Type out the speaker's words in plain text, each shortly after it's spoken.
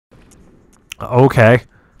Okay,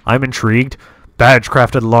 I'm intrigued. Badge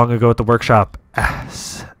crafted long ago at the workshop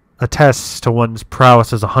attests to one's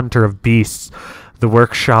prowess as a hunter of beasts. The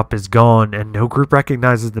workshop is gone, and no group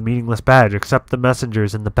recognizes the meaningless badge except the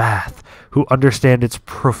messengers in the bath, who understand its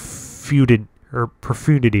profundity.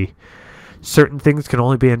 Certain things can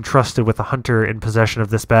only be entrusted with a hunter in possession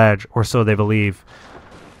of this badge, or so they believe.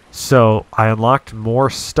 So, I unlocked more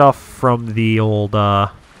stuff from the old,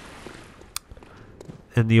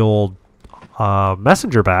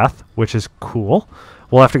 messenger bath, which is cool.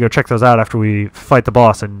 We'll have to go check those out after we fight the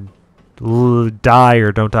boss and die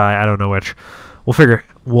or don't die. I don't know which. We'll figure.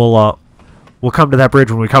 We'll come to that bridge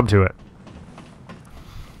when we come to it.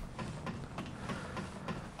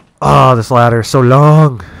 Oh, this ladder is so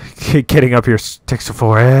long. Getting up here takes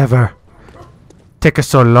forever. Take us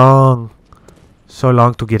so long. So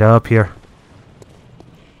long to get up here.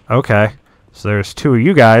 Okay. So there's two of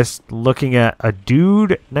you guys looking at a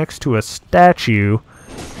dude next to a statue.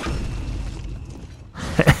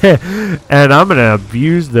 And I'm gonna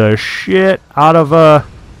abuse the shit out of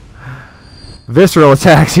visceral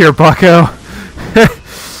attacks here, bucko.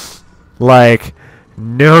 Like,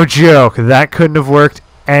 no joke. That couldn't have worked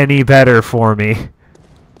any better for me.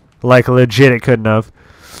 Like, legit, it couldn't have.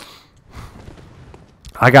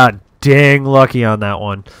 I got dang lucky on that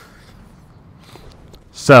one.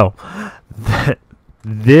 So,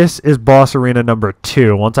 this is boss arena number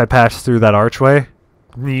 2. Once I pass through that archway,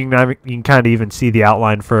 you can kind of even see the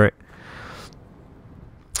outline for it.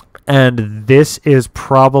 And this is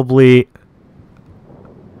probably...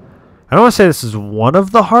 I don't want to say this is one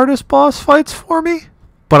of the hardest boss fights for me,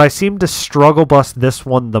 but I seem to struggle bust this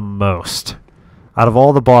one the most. Out of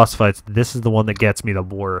all the boss fights, this is the one that gets me the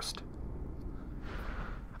worst.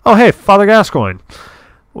 Oh, hey, Father Gascoigne.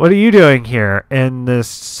 What are you doing here in this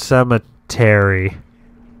cemetery?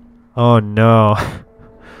 Oh, no.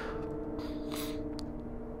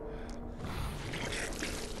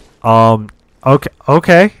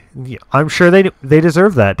 Okay. I'm sure they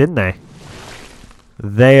deserve that, didn't they?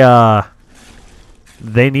 They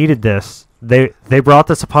needed this. They brought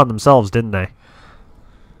this upon themselves, didn't they?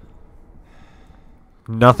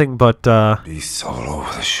 Nothing but beasts all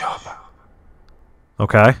over the shop.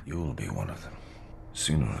 Okay. You'll be one of them,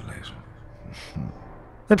 sooner or later.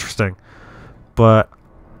 Interesting. But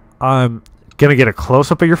I'm gonna get a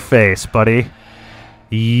close-up of your face, buddy.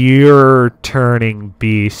 You're turning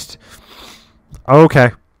beast. Okay.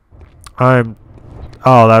 Oh,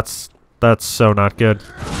 that's so not good.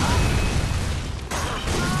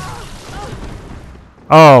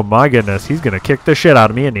 Oh my goodness, he's gonna kick the shit out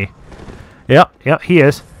of me, isn't he? Yep, he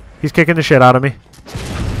is. He's kicking the shit out of me.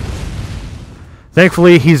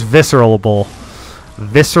 Thankfully, he's visceralable.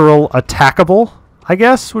 Visceral attackable, I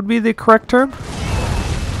guess, would be the correct term.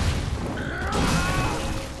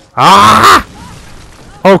 Ah!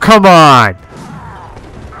 Oh, come on!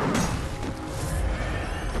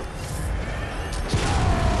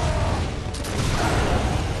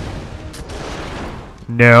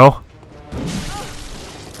 No.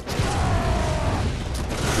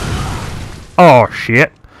 Oh,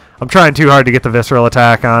 shit. I'm trying too hard to get the visceral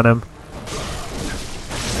attack on him.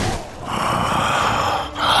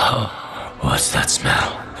 What's that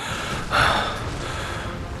smell?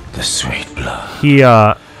 The sweet blood.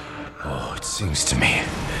 Oh, it sings to me.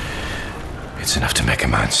 It's enough to make a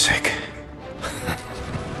man sick.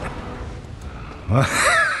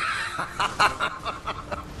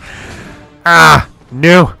 Ah!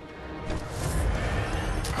 No.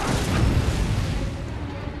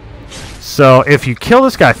 So, if you kill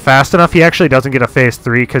this guy fast enough, he actually doesn't get a phase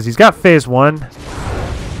 3, because he's got phase 1.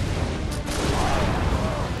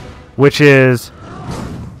 Which is...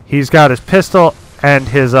 he's got his pistol and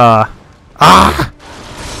his, Ah!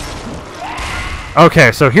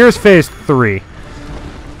 Okay, so here's phase 3.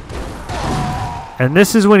 And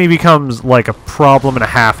this is when he becomes, like, a problem and a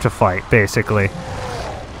half to fight, basically.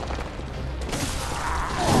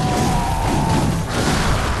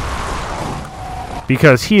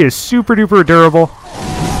 Because he is super duper durable.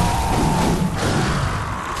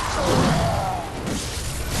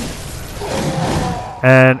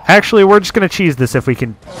 And actually, we're just going to cheese this if we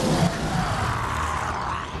can.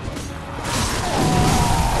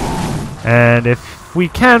 And if we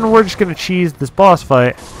can, we're just going to cheese this boss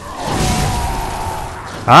fight.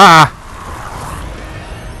 Ah!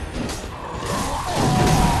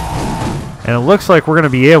 And it looks like we're going to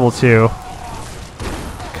be able to.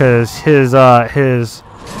 Because our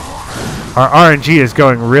RNG is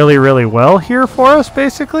going really, really well here for us,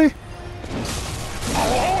 basically.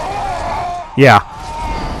 Yeah.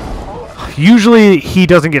 Usually he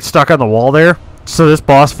doesn't get stuck on the wall there, so this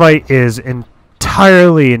boss fight is entirely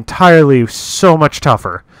entirely so much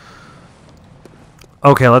tougher.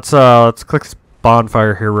 Okay, let's click this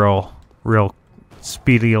bonfire here real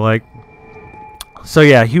speedy like. So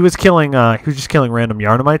yeah, he was just killing random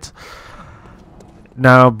Yarnamites.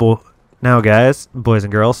 Now guys, boys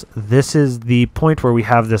and girls, this is the point where we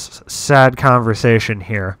have this sad conversation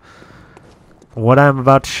here. What I'm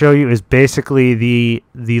about to show you is basically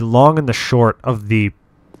the long and the short of the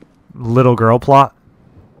little girl plot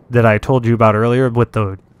that I told you about earlier with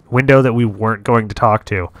the window that we weren't going to talk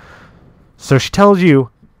to. So she tells you,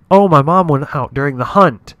 "Oh, my mom went out during the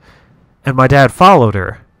hunt and my dad followed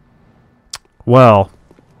her." Well,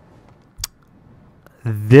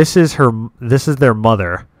 this is their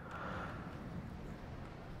mother.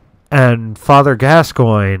 And Father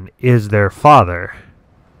Gascoigne is their father.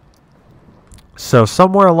 So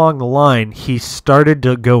somewhere along the line, he started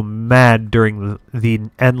to go mad during the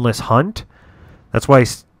endless hunt. That's why,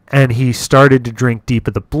 and he started to drink deep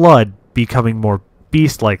of the blood, becoming more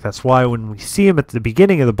beast-like. That's why when we see him at the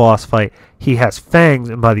beginning of the boss fight, he has fangs,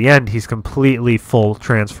 and by the end, he's completely full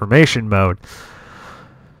transformation mode.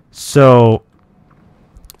 So,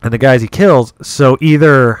 and the guys he kills, so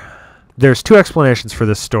either there's two explanations for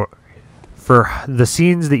this story. For the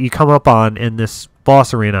scenes that you come up on in this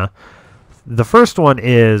boss arena, the first one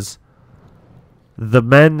is the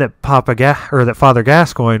men that that Father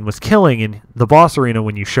Gascoigne was killing in the boss arena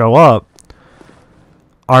when you show up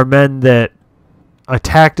are men that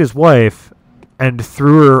attacked his wife and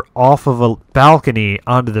threw her off of a balcony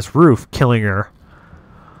onto this roof, killing her.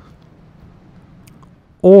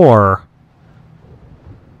 Or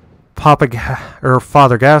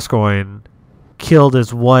Father Gascoigne killed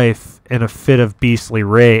his wife in a fit of beastly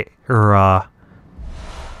rage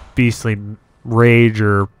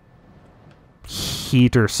or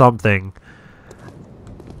heat or something,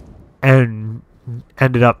 and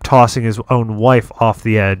ended up tossing his own wife off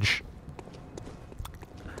the edge.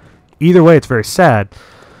 Either way, it's very sad.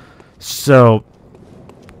 So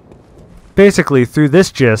basically, through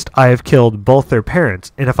this gist, I have killed both their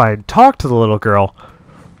parents, and if I had talked to the little girl,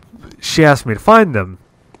 she asked me to find them.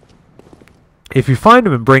 If you find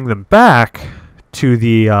them and bring them back to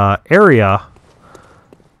the area,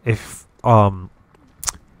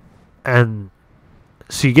 and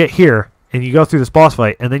so you get here and you go through this boss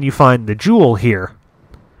fight, and then you find the jewel here,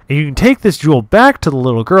 and you can take this jewel back to the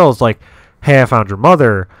little girl. It's like, "Hey, I found your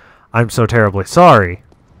mother. I'm so terribly sorry."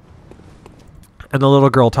 And the little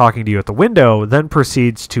girl talking to you at the window then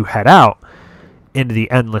proceeds to head out into the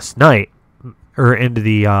endless night, or into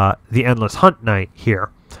the endless hunt night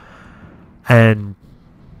here. And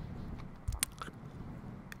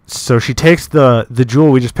so she takes the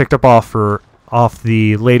jewel we just picked up off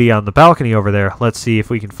the lady on the balcony over there. Let's see if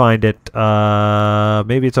we can find it.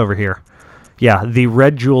 Maybe it's over here. Yeah, the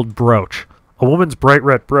red jeweled brooch. A woman's bright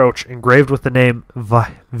red brooch engraved with the name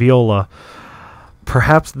Viola.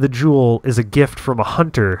 Perhaps the jewel is a gift from a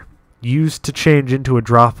hunter, used to change into a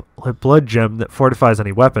droplet blood gem that fortifies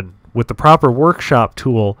any weapon. With the proper workshop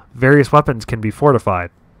tool, various weapons can be fortified.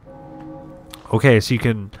 Okay, so you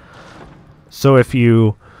can. So if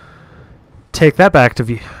you take that back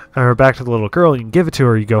to back to the little girl, and you can give it to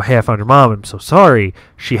her. You go, "Hey, I found your mom. I'm so sorry."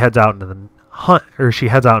 She heads out into the hunt, or she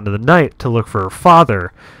heads out into the night to look for her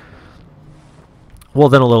father. Well,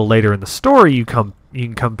 then a little later in the story, you can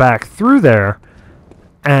come back through there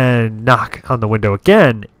and knock on the window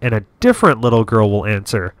again, and a different little girl will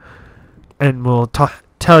answer, and will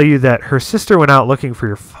tell you that her sister went out looking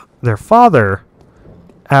for their father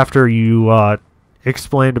after you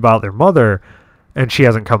explained about their mother, and she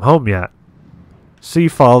hasn't come home yet. So you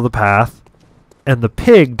follow the path, and the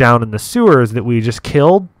pig down in the sewers that we just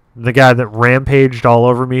killed, the guy that rampaged all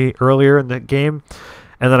over me earlier in the game,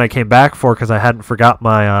 and then I came back for because I hadn't forgot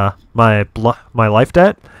my my life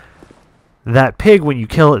debt. That pig, when you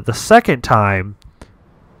kill it the second time,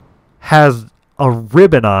 has a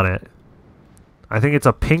ribbon on it. I think it's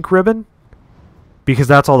a pink ribbon, because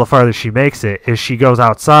that's all the farther she makes it, is she goes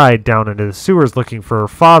outside down into the sewers looking for her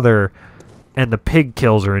father, and the pig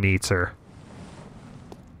kills her and eats her.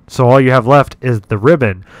 So all you have left is the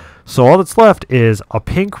ribbon. So all that's left is a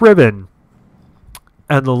pink ribbon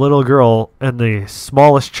and the little girl and the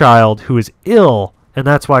smallest child who is ill, and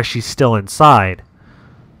that's why she's still inside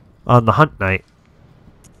on the hunt night.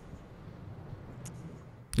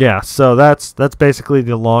 Yeah, so that's basically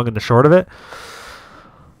the long and the short of it.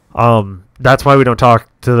 That's why we don't talk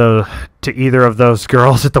to either of those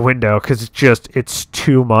girls at the window, because it's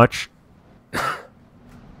too much.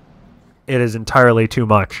 It is entirely too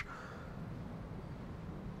much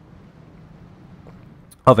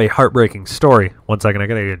of a heartbreaking story. One second, I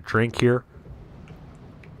gotta get a drink here.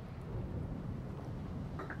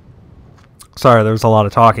 Sorry, there was a lot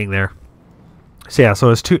of talking there. So yeah,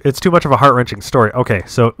 so it's too much of a heart-wrenching story. Okay,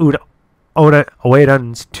 so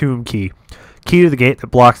Oeden's tomb key. Key to the gate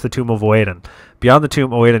that blocks the tomb of Oeden. Beyond the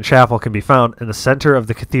tomb, Oeden Chapel can be found in the center of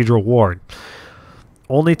the cathedral ward.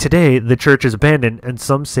 Only today, the church is abandoned, and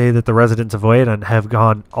some say that the residents of Oeden have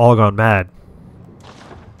all gone mad.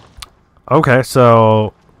 Okay,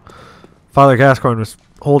 so Father Gascoigne was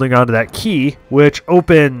holding on to that key, which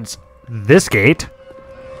opens this gate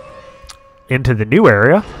into the new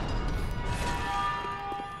area.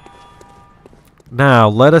 Now,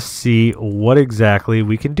 let us see what exactly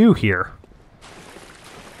we can do here.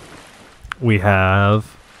 We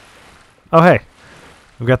have... Oh, hey.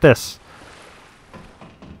 We've got this.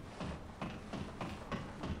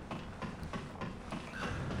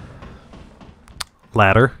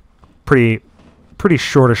 Ladder. Pretty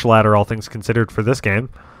shortish ladder, all things considered, for this game.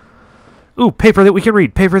 Ooh, paper that we can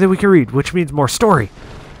read. Paper that we can read, which means more story.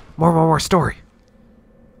 More story.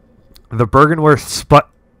 The Bergenworth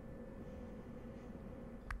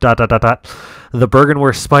The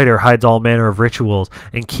Bergenworth spider hides all manner of rituals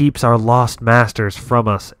and keeps our lost masters from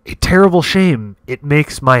us. A terrible shame. It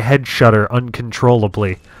makes my head shudder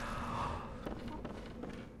uncontrollably.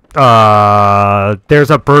 There's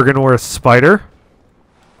a Bergenworth spider.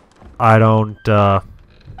 I don't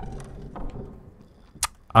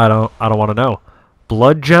want to know.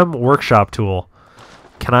 Blood gem workshop tool.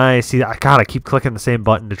 Can I see that? God, I keep clicking the same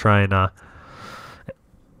button to try and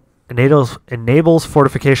enables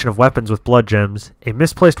fortification of weapons with blood gems. A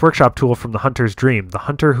misplaced workshop tool from the hunter's dream. The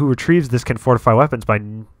hunter who retrieves this can fortify weapons by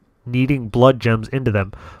kneading blood gems into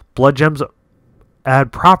them. Blood gems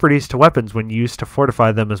add properties to weapons when used to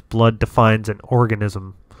fortify them as blood defines an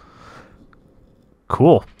organism.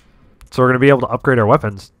 Cool. So we're going to be able to upgrade our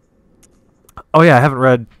weapons. Oh yeah, I haven't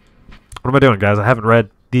read... What am I doing, guys? I haven't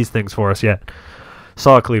read these things for us yet.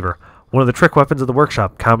 Saw cleaver. One of the trick weapons of the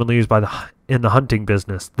workshop, commonly used in the hunting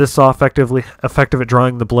business. This saw, effective at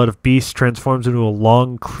drawing the blood of beasts, transforms into a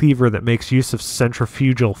long cleaver that makes use of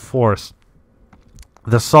centrifugal force.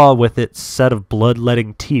 The saw, with its set of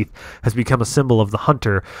blood-letting teeth, has become a symbol of the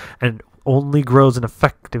hunter, and only grows in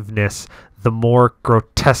effectiveness the more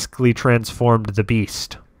grotesquely transformed the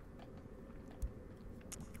beast.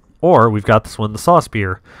 Or, we've got this one, the saw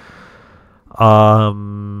spear.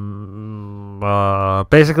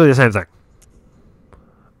 Basically the same thing.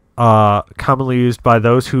 Commonly used by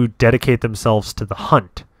those who dedicate themselves to the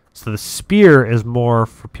hunt. So the spear is more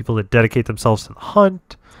for people that dedicate themselves to the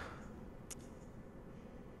hunt.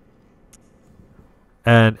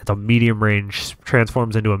 And it's a medium range,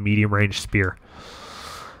 transforms into a medium range spear.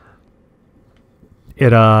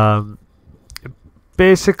 It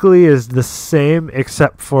basically is the same,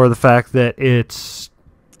 except for the fact that it's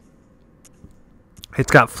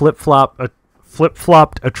got flip-flopped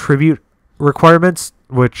attribute requirements,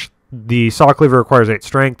 which the saw cleaver requires 8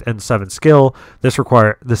 strength and 7 skill. The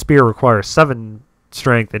spear requires 7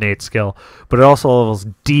 strength and 8 skill, but it also levels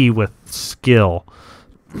D with skill.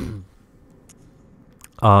 The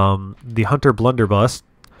Hunter Blunderbuss.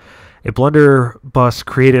 A blunderbuss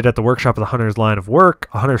created at the workshop of the hunter's line of work.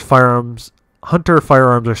 Hunter firearms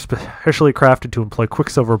are specially crafted to employ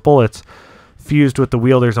quicksilver bullets fused with the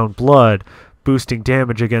wielder's own blood, boosting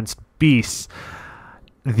damage against beasts.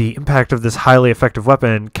 The impact of this highly effective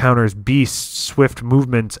weapon counters beasts' swift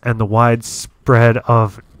movements, and the wide spread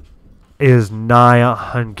of is nigh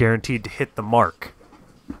unguaranteed to hit the mark.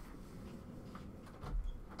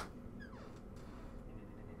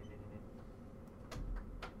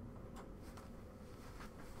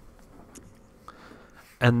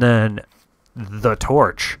 And then the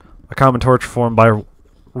torch. A common torch formed by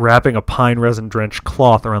wrapping a pine resin-drenched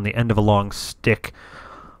cloth around the end of a long stick.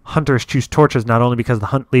 Hunters choose torches not only because the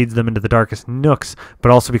hunt leads them into the darkest nooks,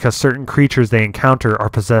 but also because certain creatures they encounter are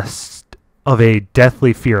possessed of a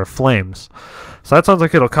deathly fear of flames. So that sounds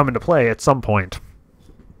like it'll come into play at some point.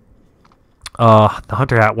 The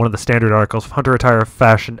hunter hat, one of the standard articles of hunter attire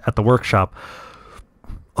fashioned at the workshop.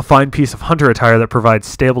 A fine piece of hunter attire that provides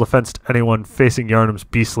stable defense to anyone facing Yharnam's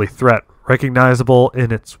beastly threat. Recognizable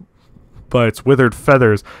by its withered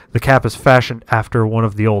feathers, the cap is fashioned after one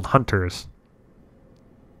of the old hunters.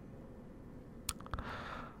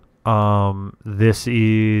 This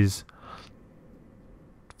is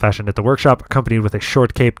fashioned at the workshop, accompanied with a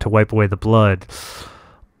short cape to wipe away the blood.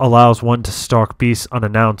 Allows one to stalk beasts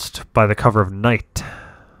unannounced by the cover of night.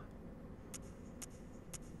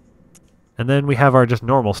 And then we have our just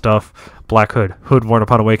normal stuff. Black hood. Hood worn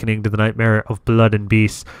upon awakening to the nightmare of blood and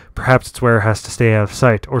beasts. Perhaps its wearer has to stay out of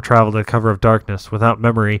sight or travel to the cover of darkness. Without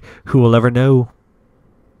memory, who will ever know?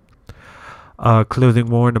 Clothing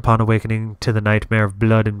worn upon awakening to the nightmare of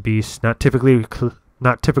blood and beasts. Not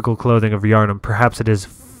typical clothing of Yharnam. Perhaps it is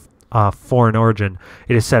foreign origin.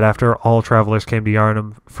 It is said after all travelers came to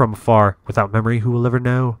Yharnam from afar. Without memory, who will ever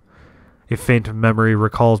know? A faint memory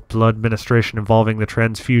recalls blood ministration involving the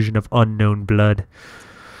transfusion of unknown blood.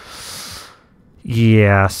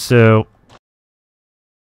 Yeah, so